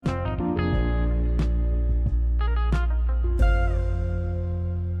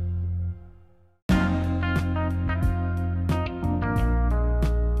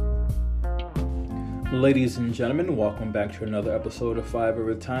Ladies and gentlemen, welcome back to another episode of 5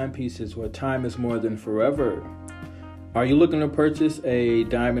 Over Timepieces, where time is more than forever. Are you looking to purchase a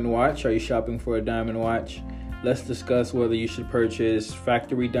diamond watch? Are you shopping for a diamond watch? Let's discuss whether you should purchase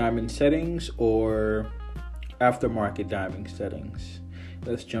factory diamond settings or aftermarket diamond settings.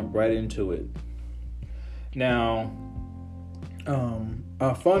 Let's jump right into it. Now,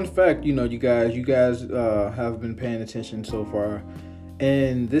 a fun fact, you guys have been paying attention so far.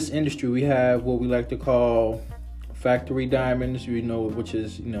 In this industry, we have what we like to call factory diamonds, which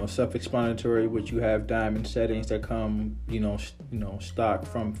is, self-explanatory, which you have diamond settings that come, stock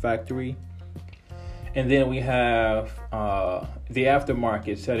from factory. And then we have the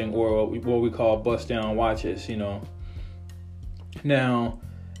aftermarket setting, or what we call bust-down watches, Now,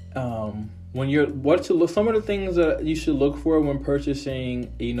 some of the things that you should look for when purchasing,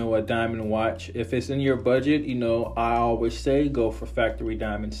 a diamond watch. If it's in your budget, I always say go for factory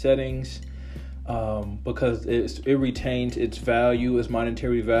diamond settings, because it retains its value, its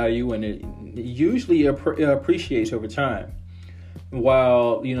monetary value, and it usually appreciates over time.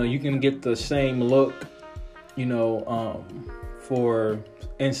 While you can get the same look, for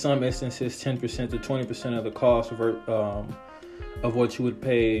in some instances 10% to 20% of the cost of what you would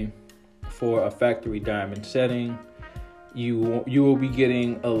pay for a factory diamond setting. You will be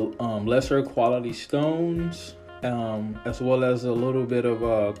getting lesser quality stones, as well as a little bit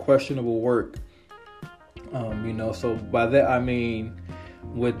of questionable work. So by that I mean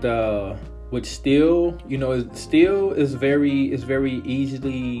with steel, steel is very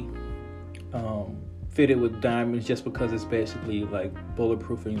easily fitted with diamonds, just because it's basically like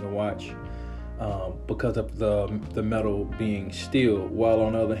bulletproofing the watch. Because of the metal being steel, while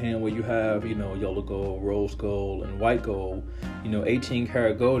on the other hand, where you have yellow gold, rose gold, and white gold, 18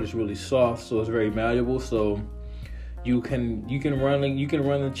 karat gold is really soft, so it's very malleable. So you can run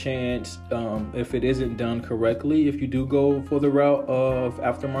the chance, if it isn't done correctly, if you do go for the route of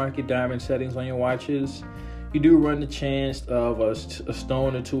aftermarket diamond settings on your watches, you do run the chance of a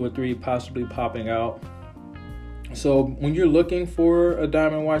stone or two or three possibly popping out. So when you're looking for a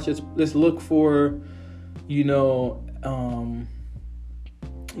diamond watch, let's look for,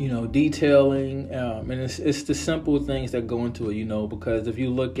 detailing, and it's the simple things that go into it, because if you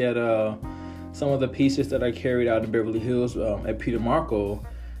look at some of the pieces that I carried out in Beverly Hills at Peter Marco,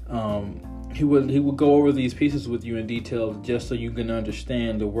 he would go over these pieces with you in detail, just so you can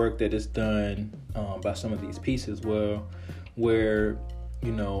understand the work that is done by some of these pieces. Where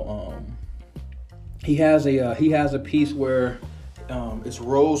he has a piece where it's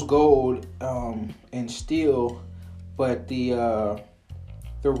rose gold and steel, but the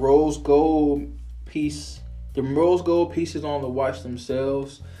rose gold pieces on the watch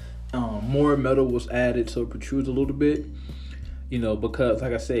themselves, more metal was added, so it protrudes a little bit. Because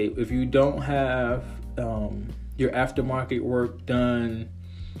like I say, if you don't have your aftermarket work done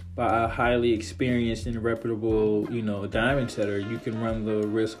by a highly experienced and reputable, diamond setter, you can run the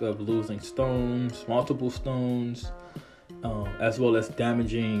risk of losing multiple stones, as well as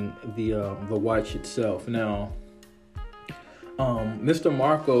damaging the watch itself. Now, Mr.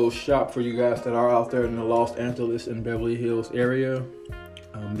 Marco's shop, for you guys that are out there in the Los Angeles and Beverly Hills area,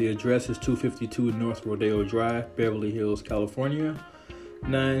 the address is 252 North Rodeo Drive, Beverly Hills, California,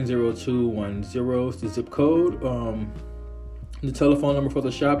 90210 is the zip code. The telephone number for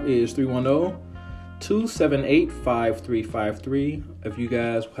the shop is 310-278-5353. If you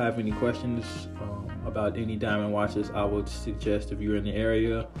guys have any questions about any diamond watches, I would suggest, if you're in the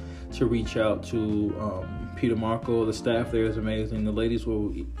area, to reach out to Peter Marco. The staff there is amazing. The ladies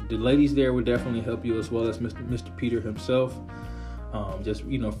there will definitely help you, as well as Mr. Peter himself. Just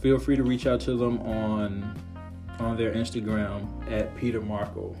feel free to reach out to them on their Instagram at Peter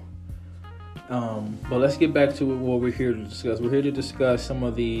Marco. But let's get back to what we're here to discuss. We're here to discuss some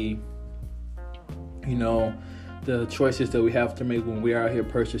of the choices that we have to make when we are out here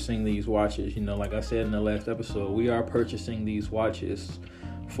purchasing these watches. Like I said in the last episode, we are purchasing these watches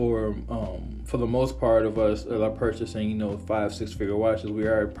for the most part of us that are purchasing, 5-6 figure watches. We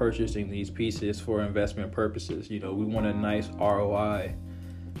are purchasing these pieces for investment purposes. We want a nice ROI,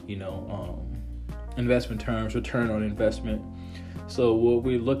 investment terms, return on investment. So what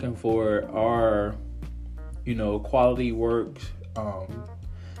we're looking for are, quality work,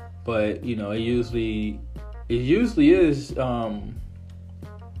 but it usually is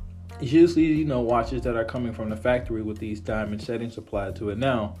watches that are coming from the factory with these diamond settings applied to it.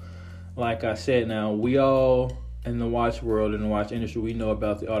 Now, like I said, we all in the watch world, in the watch industry, we know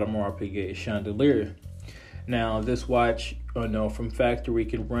about the Audemars Piguet chandelier. Now, this watch, from factory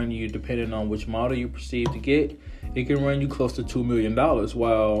can run you, depending on which model you proceed to get, it can run you close to $2 million.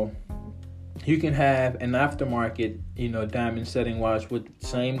 While you can have an aftermarket, diamond setting watch with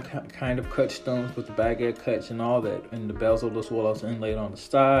same kind of cut stones with the baguette cuts and all that, and the bezel as well as inlaid on the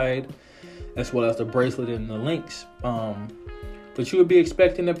side, as well as the bracelet and the links. But you would be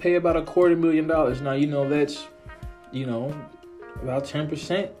expecting to pay about $250,000. Now, that's, about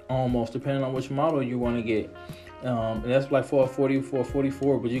 10% almost, depending on which model you want to get. And that's like for a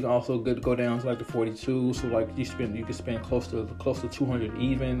 44, but you can also go down to like the 42. So like you can spend close to 200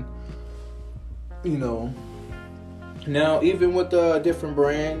 even. Now even with the different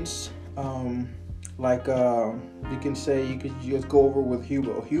brands, you can say you could just go over with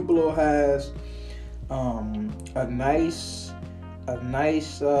Hublot. Hublot has a nice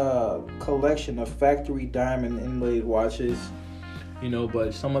collection of factory diamond inlaid watches.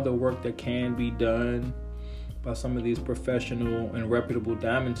 But some of the work that can be done by some of these professional and reputable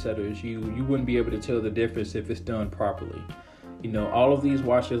diamond setters, you wouldn't be able to tell the difference if it's done properly. All of these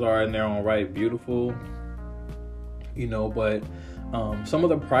watches are in their own right beautiful, but some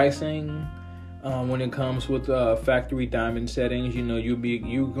of the pricing when it comes with factory diamond settings,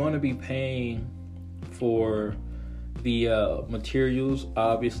 you're going to be paying for the materials,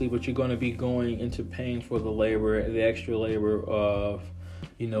 obviously, but you're going to be going into paying for the extra labor of,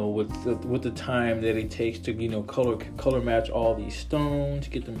 with the time that it takes to, color match all these stones,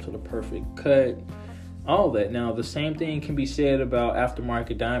 get them to the perfect cut, all that. Now, the same thing can be said about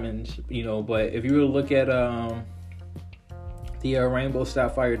aftermarket diamonds, but if you were to look at the Rainbow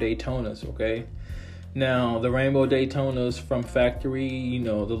Sapphire Daytonas, okay? Now, the Rainbow Daytonas from factory,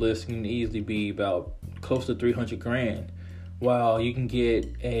 the list can easily be about close to $300,000, while you can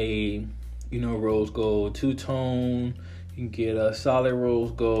get a rose gold two-tone, you can get a solid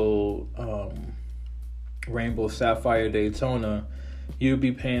rose gold Rainbow Sapphire Daytona. You'll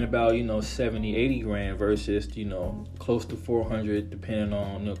be paying about $70,000-$80,000 versus close to $400,000 depending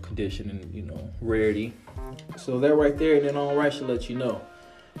on the condition and rarity. So that right there, and then on right should let you know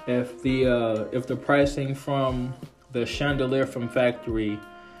if the pricing from the chandelier from factory,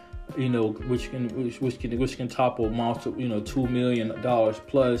 which can topple multiple, $2 million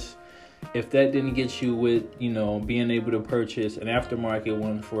plus. If that didn't get you with, being able to purchase an aftermarket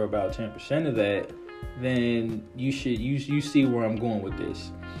one for about 10% of that, then you see where I'm going with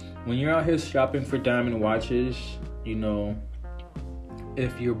this. When you're out here shopping for diamond watches,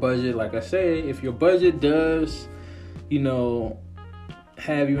 if your budget, like I say, if your budget does,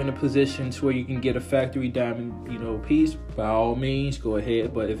 have you in a position to where you can get a factory diamond, piece, by all means, go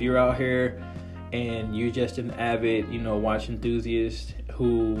ahead. But if you're out here and you're just an avid, watch enthusiast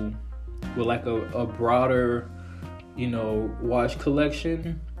who would like a broader, watch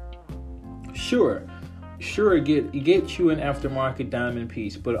collection, sure, get you an aftermarket diamond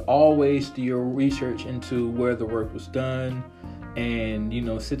piece, but always do your research into where the work was done, and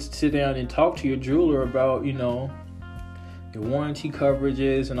sit down and talk to your jeweler about your warranty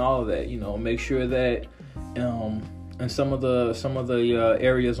coverages and all of that. Make sure that and some of the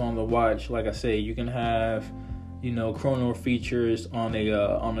areas on the watch, like I say, you can have chrono features on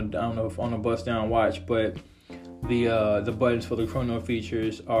a bust down watch, but the buttons for the chrono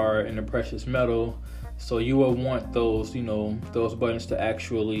features are in the precious metal, so you will want those those buttons to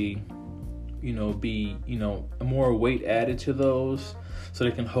actually be more weight added to those so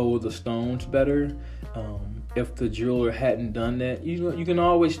they can hold the stones better. If the jeweler hadn't done that, you can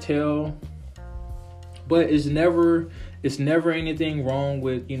always tell, but it's never anything wrong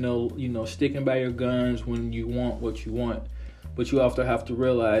with sticking by your guns when you want what you want. But you also have to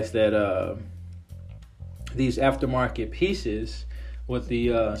realize that these aftermarket pieces with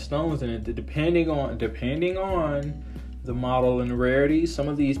the stones in it, depending on the model and the rarity, some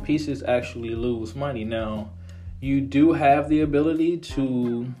of these pieces actually lose money. Now, you do have the ability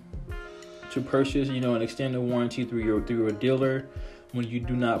to purchase, an extended warranty through a dealer when you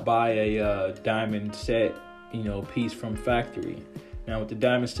do not buy a diamond set, piece from factory. Now, with the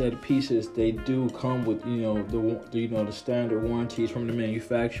diamond set pieces, they do come with, the standard warranties from the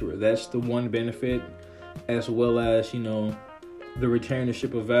manufacturer. That's the one benefit, as well as, the return to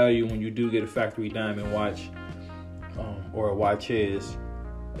ship of value when you do get a factory diamond watch, or a watches,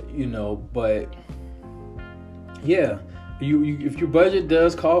 but yeah. If your budget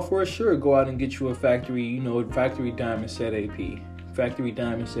does call for it, sure, go out and get you a factory, factory diamond set AP, factory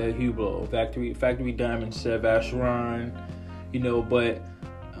diamond set Hublot, factory diamond set Vacheron, but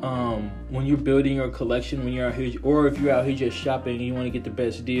when you're building your collection, when you're out here, or if you're out here just shopping and you want to get the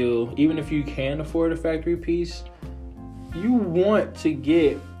best deal, even if you can afford a factory piece, you want to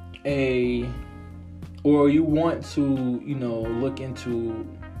get you want to, look into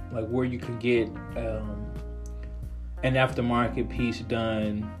like where you can get an aftermarket piece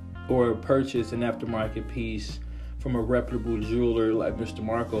done, or purchase an aftermarket piece from a reputable jeweler like Mr.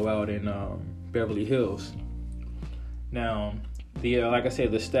 Marco out in Beverly Hills. Now, like I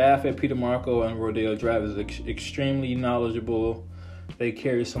said, the staff at Peter Marco on Rodeo Drive is extremely knowledgeable. They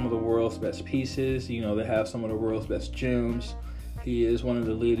carry some of the world's best pieces. They have some of the world's best gems. He is one of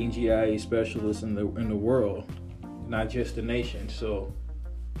the leading GIE specialists in the world, not just the nation. So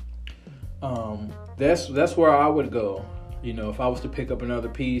that's where I would go. If I was to pick up another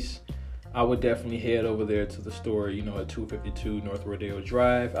piece, I would definitely head over there to the store, at 252 North Rodeo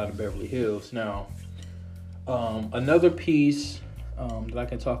Drive out of Beverly Hills. Now, another piece that I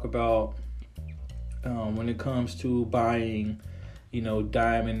can talk about when it comes to buying,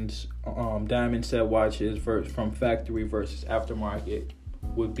 diamond set watches from factory versus aftermarket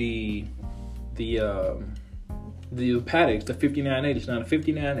would be the Pateks, the 5980s. Now, the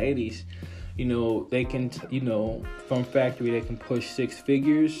 5980s, they can, from factory, they can push six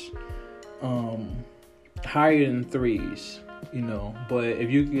figures, higher than threes, but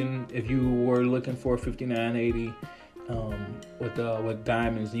if you were looking for a 5980 with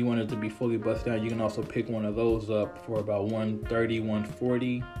diamonds, you want it to be fully busted down, you can also pick one of those up for about 130,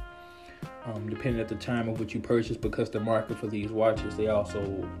 140, depending at the time of what you purchase, because the market for these watches, they also,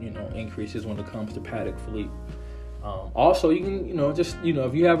 increases when it comes to Patek Philippe. Also, you can,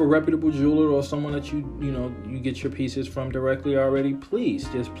 if you have a reputable jeweler or someone that you get your pieces from directly already, please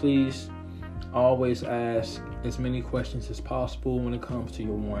always ask as many questions as possible when it comes to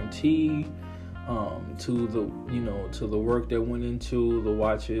your warranty, to the work that went into the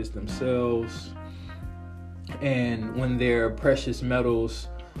watches themselves, and when they're precious metals,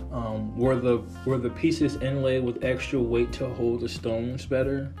 were the pieces inlaid with extra weight to hold the stones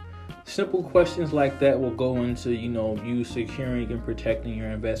better? Simple questions like that will go into, you securing and protecting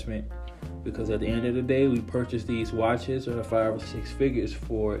your investment, because at the end of the day, we purchase these watches at 5 or 6 figures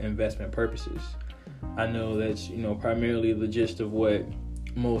for investment purposes. I know that's, primarily the gist of what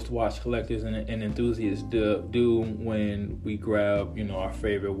most watch collectors and enthusiasts do when we grab, our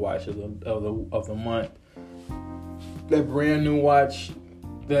favorite watch of the month. That brand new watch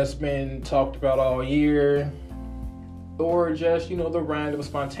that's been talked about all year, or just, the random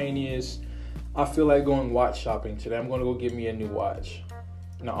spontaneous, I feel like going watch shopping today, I'm going to go get me a new watch.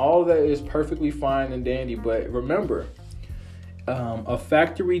 Now, all of that is perfectly fine and dandy, but remember, a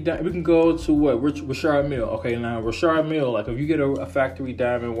factory diamond, we can go to Richard Mille. Okay, now Richard Mille, like if you get a factory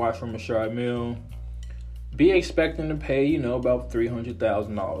diamond watch from Richard Mille, be expecting to pay, about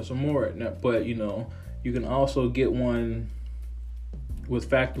 $300,000 or more. But, you can also get one with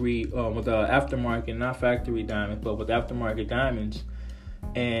factory, with aftermarket, not factory diamonds, but with aftermarket diamonds.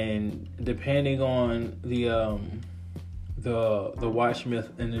 And depending on the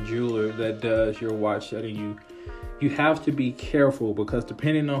watchsmith and the jeweler that does your watch setting, you have to be careful, because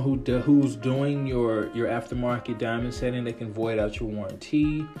depending on who's doing your aftermarket diamond setting, they can void out your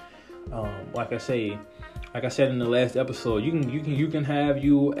warranty. Like I said in the last episode, you can have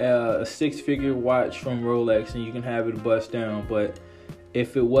a 6-figure watch from Rolex and you can have it bust down, but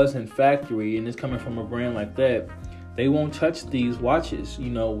if it wasn't factory and it's coming from a brand like that, they won't touch these watches,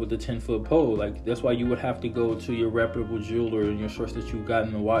 with the 10-foot pole. Like, that's why you would have to go to your reputable jeweler and your source that you've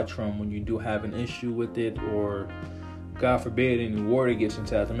gotten the watch from when you do have an issue with it, or God forbid any water gets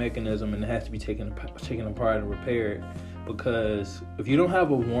inside the mechanism and it has to be taken apart and repaired. Because if you don't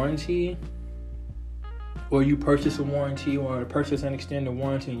have a warranty, or you purchase a warranty or purchase an extended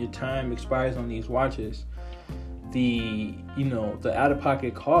warranty and your time expires on these watches, the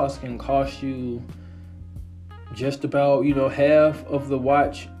out-of-pocket cost can cost you just about, half of the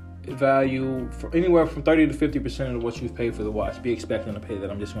watch value, for anywhere from 30 to 50% of what you've paid for the watch. Be expecting to pay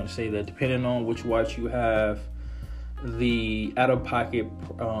that. I'm just going to say that, depending on which watch you have, the out-of-pocket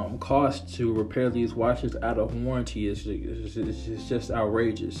cost to repair these watches out of warranty is just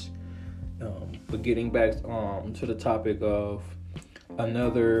outrageous. But getting back to the topic of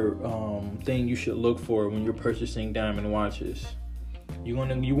another thing you should look for when you're purchasing diamond watches, you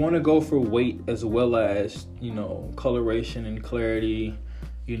want to go for weight as well as coloration and clarity,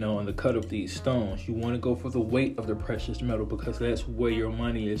 and the cut of these stones. You want to go for the weight of the precious metal, because that's where your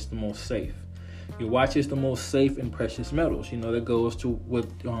money is the most safe. Your watch is the most safe in precious metals. That goes to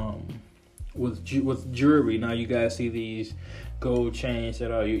with jewelry. Now you guys see these gold chains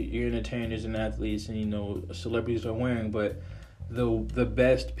that are your entertainers and athletes and celebrities are wearing, but the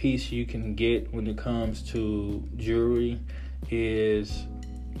best piece you can get when it comes to jewelry is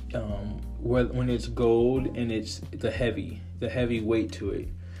when it's gold and it's the heavy weight to it.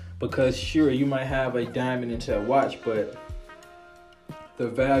 Because sure, you might have a diamond inset watch, but the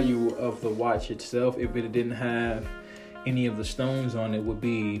value of the watch itself, if it didn't have any of the stones on it would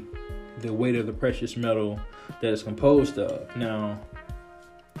be the weight of the precious metal that it's composed of. Now,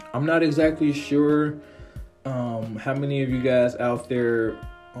 I'm not exactly sure how many of you guys out there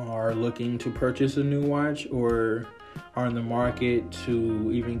are looking to purchase a new watch or are in the market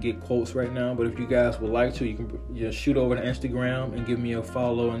to even get quotes right now. But if you guys would like to, you can just shoot over to Instagram and give me a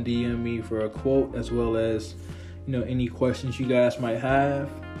follow and DM me for a quote, as well as, you know, any questions you guys might have.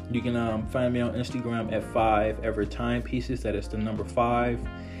 You can find me on Instagram at 5 Ever Timepieces. That is the number 5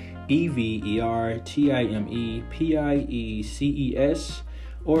 EverTimepieces.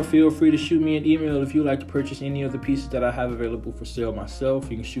 Or feel free to shoot me an email if you'd like to purchase any of the pieces that I have available for sale myself.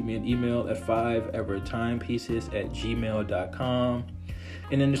 You can shoot me an email at 5evertimepieces@gmail.com.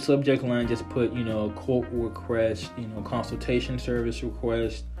 And in the subject line, just put, you know, quote request, you know, consultation service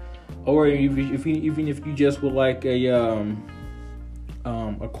request. Or even if you just would like a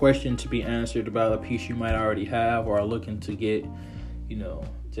question to be answered about a piece you might already have or are looking to get, you know,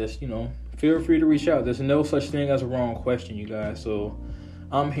 just, you know, feel free to reach out. There's no such thing as a wrong question, you guys. So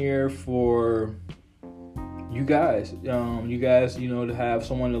I'm here for you guys. You guys, you know, to have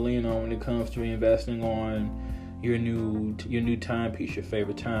someone to lean on when it comes to investing on your new timepiece, your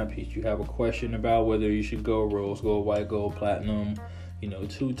favorite timepiece. You have a question about whether you should go rose gold, white gold, platinum, you know,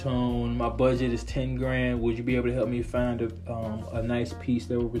 two-tone. My budget is $10,000. Would you be able to help me find a nice piece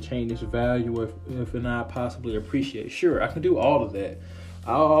that will retain its value if not possibly appreciate? Sure, I can do all of that.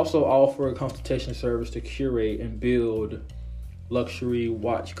 I'll also offer a consultation service to curate and build luxury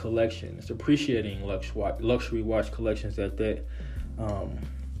watch collections, appreciating luxury watch collections at that.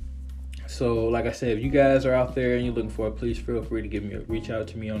 So like I said, if you guys are out there and you're looking for it, please feel free to reach out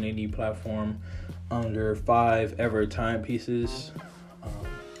to me on any platform under 5 Ever Timepieces.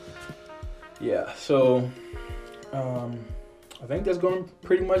 So I think that's going to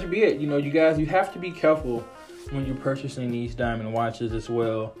pretty much be it. You know, you guys, you have to be careful when you're purchasing these diamond watches as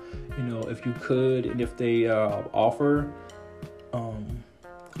well. You know, if you could, and if they offer,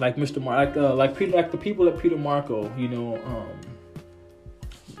 like the people at Peter Marco, you know,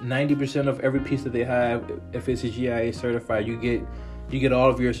 90% of every piece that they have, if it's a GIA certified, you get all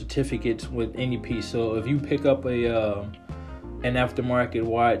of your certificates with any piece. So if you pick up an aftermarket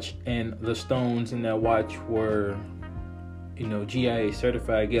watch and the stones in that watch were, you know, GIA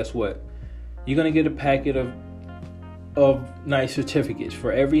certified, guess what? You're gonna get a packet of nice certificates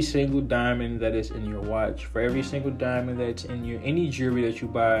for every single diamond that is in your watch, for every single diamond that's in any jewelry that you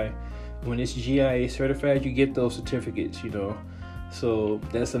buy. When it's GIA certified, you get those certificates, you know. So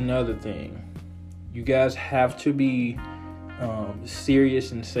that's another thing. You guys have to be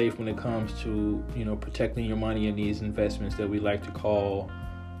serious and safe when it comes to, you know, protecting your money in these investments that we like to call,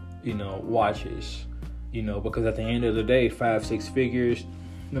 you know, watches. You know, because at the end of the day, 5-6 figures,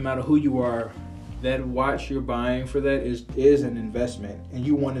 no matter who you are, that watch you're buying for that is an investment, and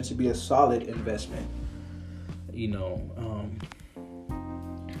you want it to be a solid investment. You know,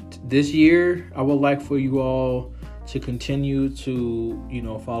 this year I would like for you all to continue to, you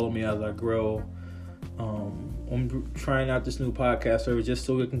know, follow me as I grow. I'm trying out this new podcast service just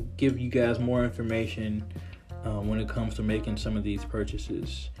so we can give you guys more information when it comes to making some of these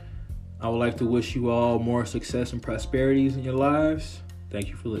purchases. I would like to wish you all more success and prosperities in your lives. Thank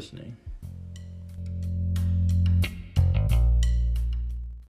you for listening.